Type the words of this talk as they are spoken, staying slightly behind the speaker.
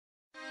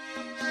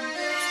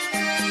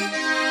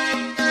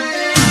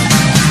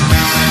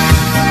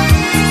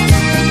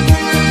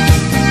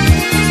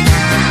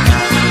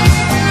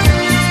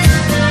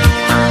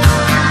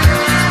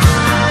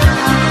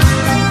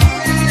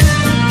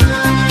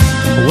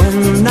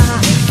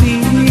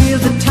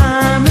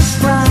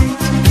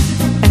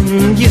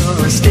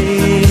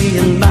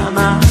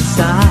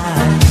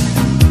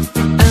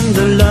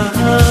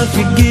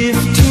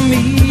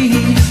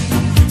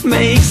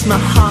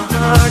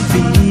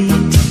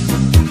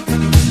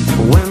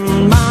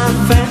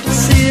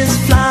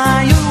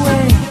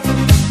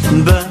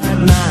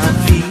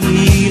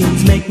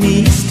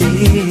me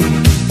stay.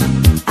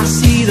 I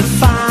see the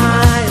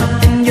fire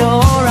in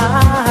your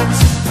eyes.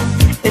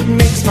 It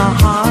makes my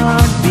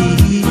heart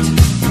beat.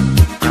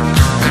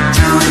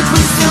 Do it,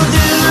 we still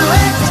do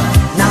it,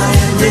 night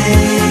and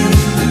day.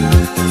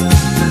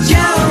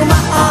 You're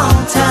my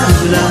all-time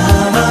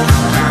lover.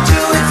 Do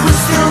it, we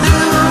still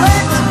do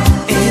it,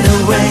 in a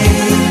way,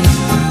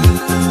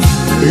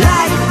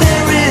 like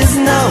there is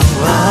no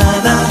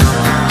other.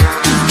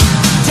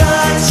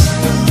 Touch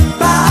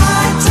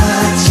by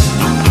touch,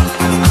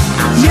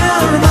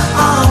 you're my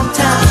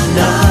all-time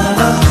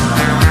lover.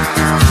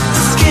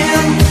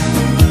 Skin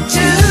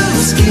to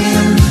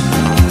skin,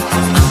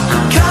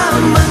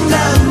 come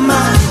under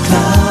my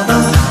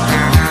cover.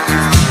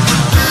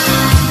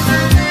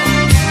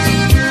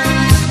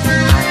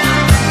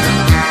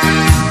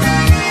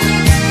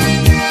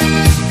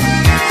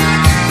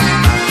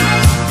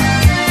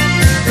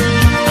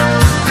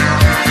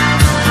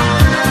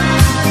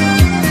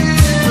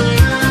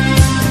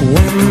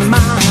 When my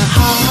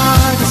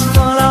heart is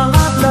full of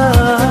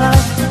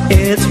love,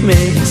 it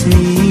makes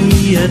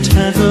me a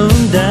turtle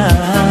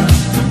dove.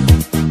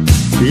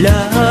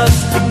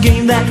 Love's the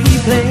game that we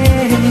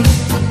play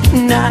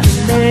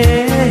nightly.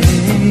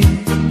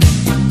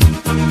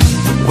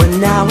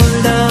 When our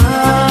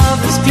love